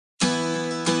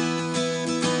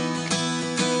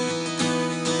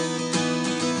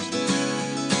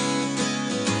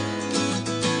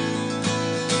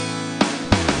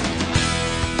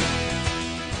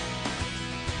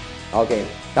Okay.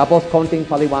 Tapos, konting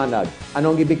paliwanag.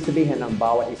 Anong ibig sabihin ng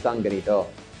bawat isang ganito?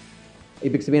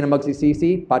 Ibig sabihin ng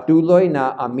magsisisi, patuloy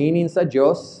na aminin sa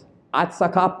Diyos at sa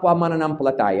kapwa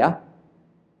mananampalataya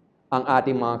ang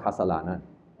ating mga kasalanan.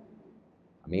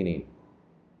 Aminin.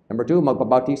 Number 2,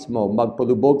 magpabautismo,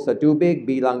 magpalubog sa tubig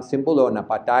bilang simbolo na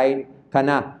patay ka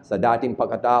na sa dating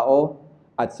pagkatao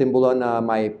at simbolo na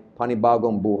may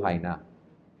panibagong buhay na.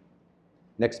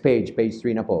 Next page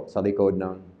 3 na po, sa likod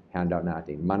ng handout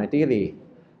natin. Manatili,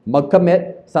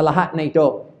 mag-commit sa lahat na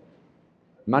ito.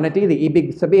 Manatili,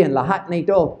 ibig sabihin, lahat na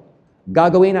ito,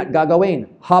 gagawin at gagawin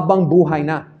habang buhay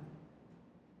na.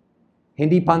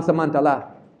 Hindi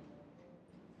pansamantala.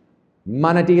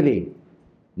 Manatili,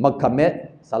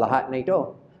 mag-commit sa lahat na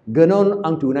ito. Ganon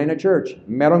ang tunay na church.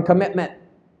 Merong commitment.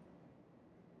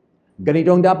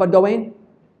 Ganito ang dapat gawin.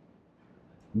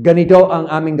 Ganito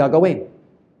ang aming gagawin.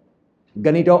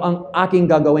 Ganito ang aking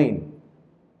gagawin.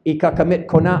 Ika-commit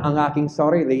ko na ang aking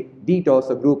sarili dito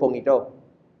sa grupong ito.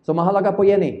 So mahalaga po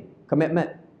yan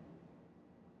commitment.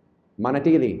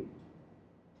 Manatili.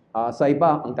 Sa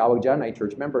iba, ang tawag dyan ay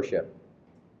church membership.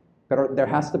 Pero there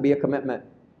has to be a commitment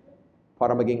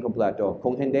para maging kompleto.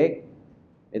 Kung hindi,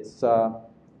 it's a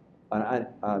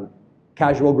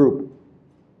casual group.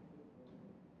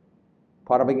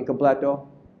 Para maging kompleto,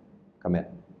 commit.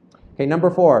 Okay, number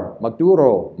 4,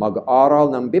 magturo, mag-aral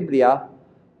ng Biblia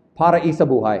para isa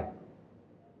buhay.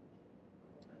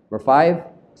 Number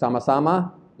 5,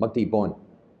 sama-sama, magtipon.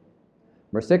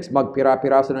 Number 6,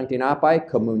 magpira-piraso ng tinapay,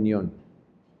 communion.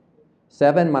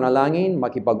 7, manalangin,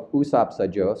 makipag-usap sa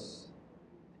Diyos.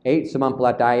 8,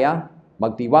 sumampalataya,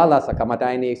 magtiwala sa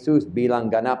kamatayan ni Jesus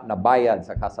bilang ganap na bayad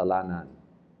sa kasalanan.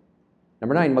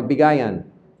 Number 9, magbigayan,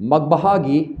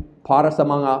 magbahagi para sa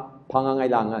mga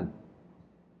pangangailangan.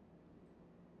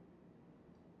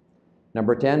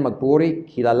 Number 10, magpuri,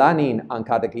 kilalanin ang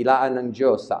kadakilaan ng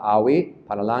Diyos sa awit,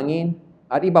 panalangin,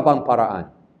 at iba pang paraan.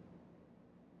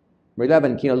 Number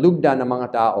 11, kinalugdan ng mga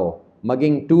tao,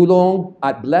 maging tulong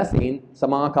at blessing sa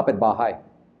mga kapitbahay.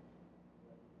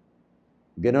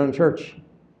 Ganon church.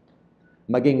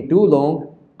 Maging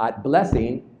tulong at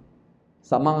blessing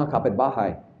sa mga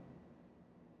kapitbahay.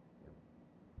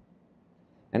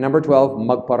 And number 12,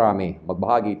 magparami,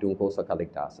 magbahagi tungkol sa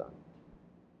kaligtasan.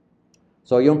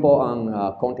 So yun po ang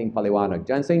konting paliwanag.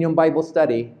 Diyan sa inyong Bible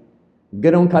study,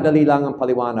 ganun kadali lang ang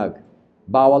paliwanag.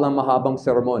 Bawal ang mahabang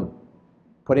sermon.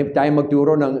 Pwede tayo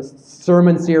magturo ng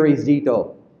sermon series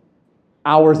dito.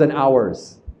 Hours and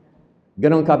hours.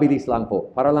 Ganun kabilis lang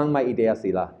po. Para lang may ideya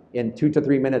sila. In 2 to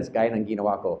 3 minutes, gaya ng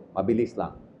ginawa ko. Mabilis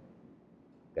lang.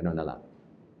 Ganun na lang.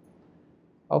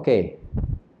 Okay.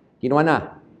 Ginawa na.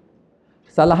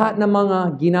 Sa lahat ng mga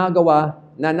ginagawa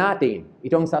na natin,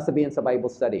 itong sasabihin sa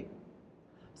Bible study.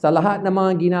 Sa lahat ng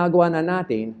mga ginagawa na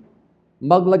natin,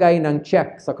 maglagay ng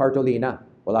check sa kartolina.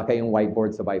 Wala kayong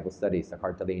whiteboard sa Bible study, sa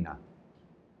kartolina.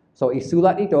 So,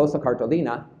 isulat ito sa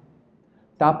kartolina,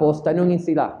 tapos tanungin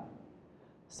sila,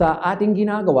 sa ating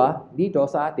ginagawa, dito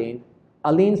sa atin,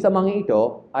 alin sa mga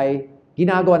ito ay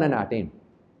ginagawa na natin.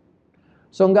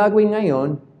 So, ang gagawin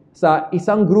ngayon, sa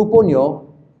isang grupo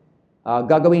nyo,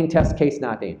 gagawin test case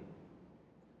natin.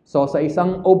 So, sa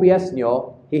isang OBS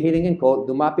nyo, hihilingin ko,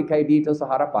 dumapit kayo dito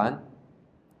sa harapan,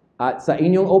 at sa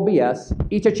inyong OBS,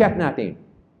 i-check natin.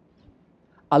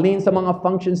 Alin sa mga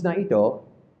functions na ito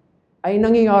ay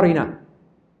nangyayari na.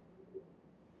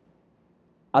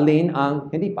 Alin ang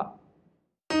hindi pa.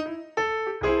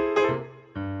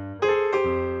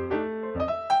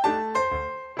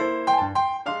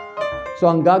 So,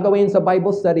 ang gagawin sa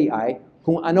Bible study ay,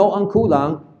 kung ano ang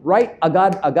kulang, right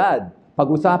agad-agad.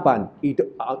 Pag-usapan,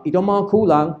 itong mga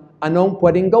kulang, anong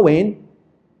pwedeng gawin,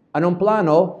 anong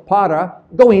plano para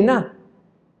gawin na.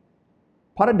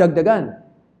 Para dagdagan.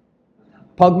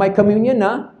 Pag may communion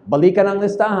na, balikan ang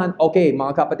listahan, okay,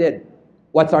 mga kapatid,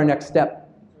 what's our next step?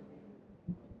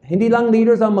 Hindi lang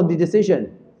leaders ang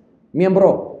magdi-decision.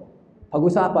 Miyembro,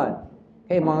 pag-usapan.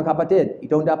 Okay, mga kapatid,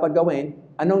 itong dapat gawin,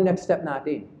 anong next step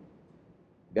natin?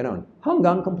 Ganon.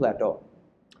 Hanggang kompleto.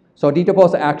 So, dito po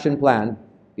sa action plan,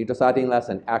 dito sa ating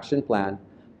lesson, action plan,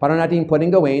 para natin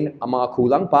pwedeng gawin ang mga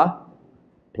kulang pa,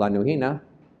 planuhin na.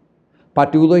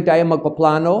 Patuloy tayo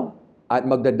magpaplano at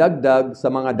magdadagdag sa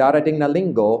mga darating na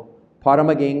linggo para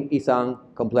maging isang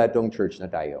kompletong church na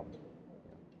tayo.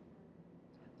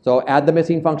 So, add the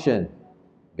missing function.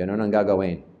 Ganun ang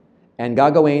gagawin. And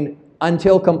gagawin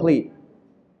until complete.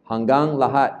 Hanggang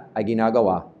lahat ay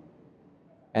ginagawa.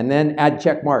 And then add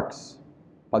check marks.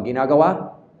 Pag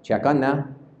ginagawa, checkan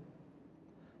na.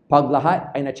 Pag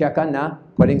lahat ay na-checkan na,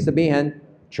 pwedeng sabihin,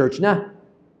 church na.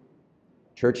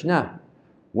 Church na.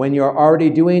 When you're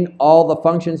already doing all the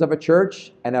functions of a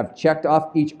church and have checked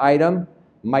off each item,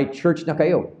 may church na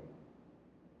kayo.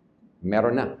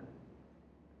 Meron na.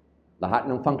 Lahat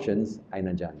ng functions ay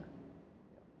nandyan.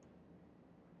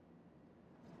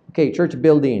 Okay, church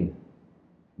building.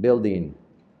 Building.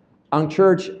 Ang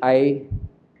church ay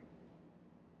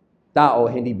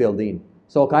tao, hindi building.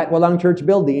 So kahit walang church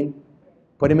building,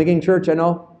 pwede maging church,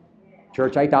 ano?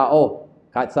 Church ay tao.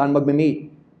 Kahit saan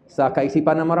magme-meet. Sa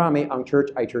kaisipan ng marami, ang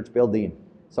church ay church building.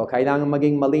 So kailangan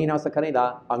maging malinaw sa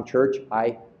kanila, ang church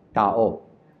ay tao,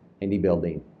 hindi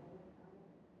building.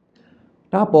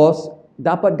 Tapos,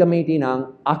 dapat gamitin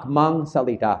ang akmang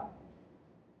salita.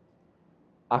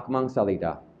 Akmang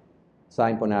salita.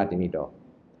 Sahin po natin ito.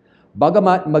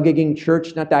 Bagamat magiging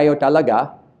church na tayo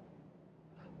talaga,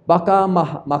 baka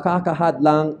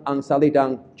makakahadlang ang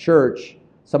salitang church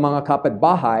sa mga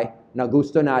kapitbahay na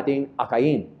gusto nating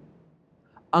akayin.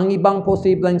 Ang ibang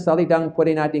posibleng salitang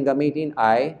pwede natin gamitin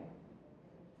ay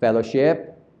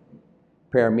fellowship,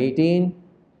 prayer meeting,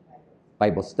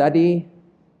 Bible study,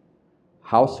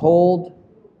 household,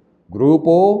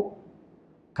 grupo,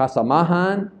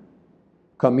 kasamahan,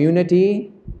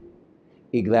 community,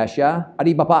 iglesia, at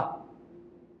iba pa.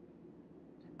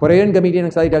 Pwede rin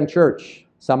gamitin ang salitang church.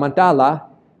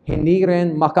 Samantala, hindi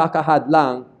rin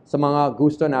makakahadlang sa mga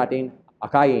gusto natin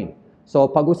akayin. So,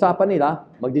 pag-usapan nila,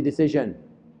 magdi-decision.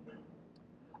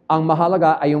 Ang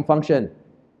mahalaga ay yung function.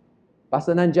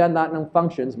 Basta nandyan lahat ng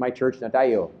functions, may church na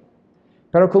tayo.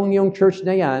 Pero kung yung church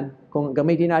na yan, kung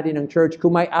gamitin natin ng church,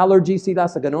 kung may allergy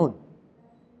sila sa ganun,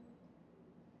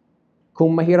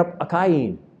 kung mahirap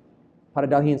akayin para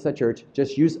dalhin sa church,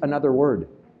 just use another word.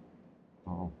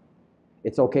 Oh,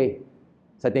 it's okay.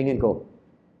 Sa tingin ko.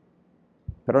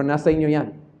 Pero nasa inyo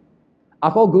yan.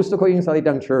 Ako, gusto ko yung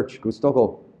salitang church. Gusto ko.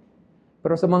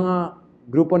 Pero sa mga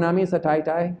grupo namin sa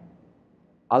Taytay,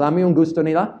 alam mo yung gusto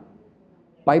nila?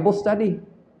 Bible study.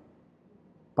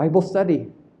 Bible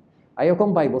study. Ayaw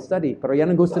kong Bible study. Pero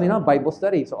yan ang gusto nila, Bible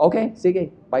study. So, okay,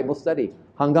 sige, Bible study.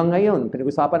 Hanggang ngayon,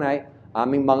 pinag-usapan ay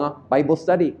aming mga Bible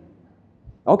study.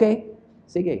 Okay,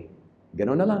 sige.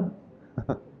 Ganun na lang.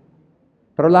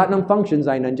 Pero lahat ng functions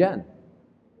ay nandyan.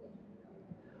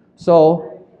 So,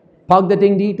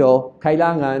 pagdating dito,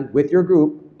 kailangan, with your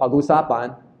group,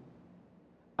 pag-usapan,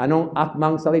 anong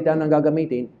akmang salita nang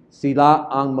gagamitin, sila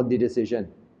ang magdi-decision.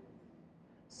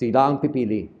 Sila ang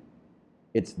pipili.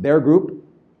 It's their group.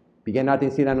 Bigyan natin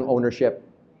sila ng ownership.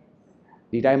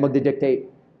 Di tayo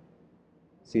magdi-dictate.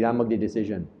 Sila ang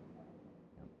magdi-decision.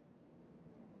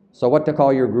 So what to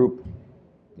call your group?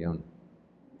 Yun.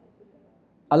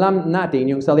 Alam natin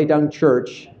yung salitang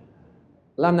church,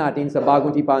 alam natin sa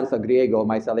bagong tipan sa Griego,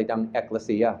 may salitang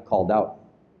ekklesia, called out.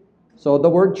 So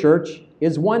the word church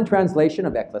is one translation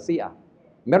of ekklesia.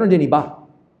 Meron din iba.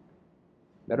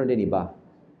 Meron din iba.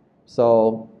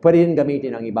 So, pwede rin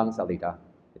gamitin ang ibang salita.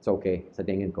 It's okay. Sa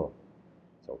tingin ko.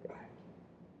 It's okay.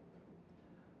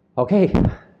 Okay.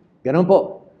 Ganun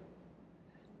po.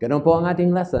 Ganun po ang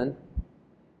ating lesson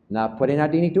na pwede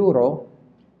natin ituro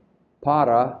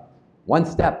para one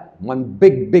step, one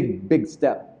big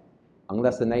step. Ang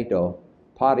lesson na ito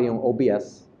para yung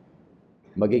OBS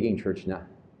magiging church na.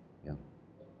 Yeah.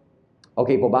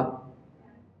 Okay po ba?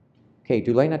 Okay,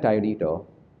 tuloy na tayo dito.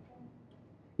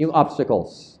 Yung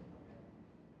obstacles.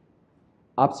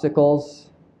 Obstacles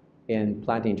in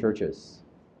planting churches.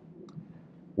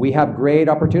 We have great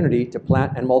opportunity to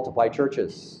plant and multiply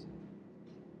churches.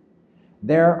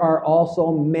 There are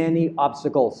also many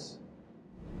obstacles.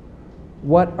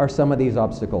 What are some of these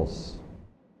obstacles?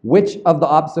 Which of the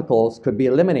obstacles could be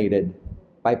eliminated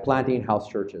by planting house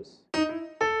churches?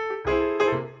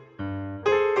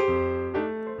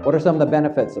 What are some of the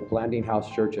benefits of planting house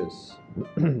churches?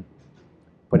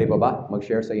 Pwede ba ba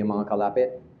mag-share sa iyong mga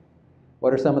kalapit?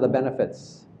 What are some of the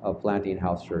benefits of planting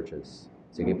house churches?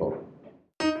 Sige po.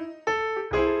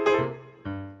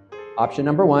 Option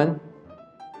number 1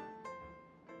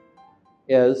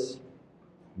 is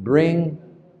bring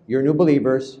your new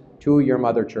believers to your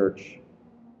mother church.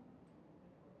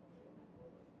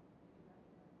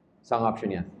 Isang option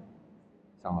yan.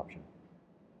 Isang option.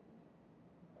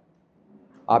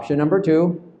 Option number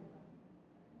 2,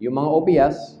 yung mga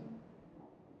OPS,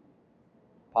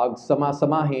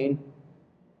 pagsama-samahin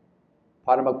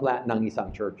para mag-plant ng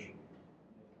isang church.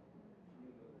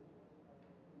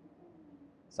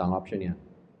 Isang option yan.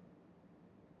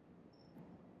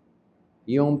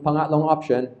 Yung pangatlong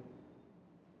option,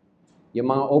 yung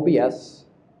mga OPS,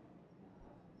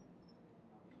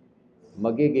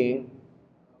 magiging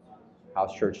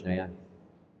house church na yan.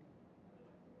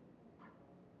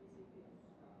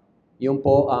 Yung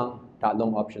po ang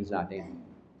tatlong options natin.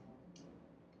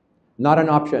 Not an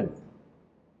option.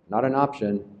 Not an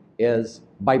option is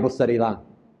Bible study lang.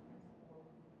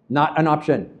 Not an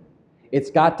option. It's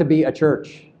got to be a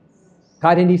church.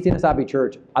 Kahit hindi sinasabi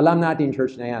church, alam natin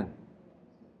church na yan.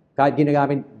 Kahit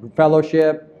ginagamit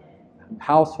fellowship,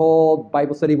 household,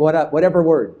 Bible study, whatever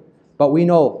word. But we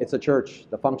know it's a church.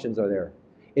 The functions are there.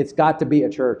 It's got to be a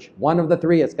church. One of the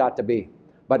three, it's got to be.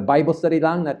 But Bible study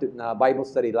lang, na Bible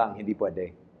study lang, hindi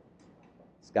pwede.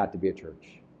 It's got to be a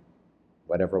church.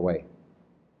 Whatever way.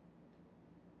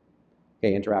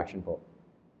 Okay, interaction po.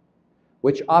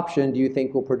 Which option do you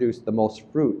think will produce the most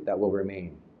fruit that will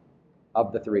remain?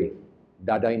 Of the three.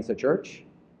 Dadayin sa church?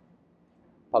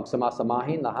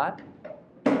 Pagsamasamahin lahat?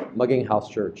 Maging house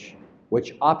church.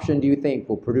 Which option do you think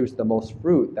will produce the most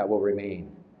fruit that will remain?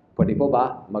 Pwede po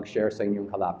ba mag-share sa inyong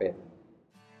kalapit?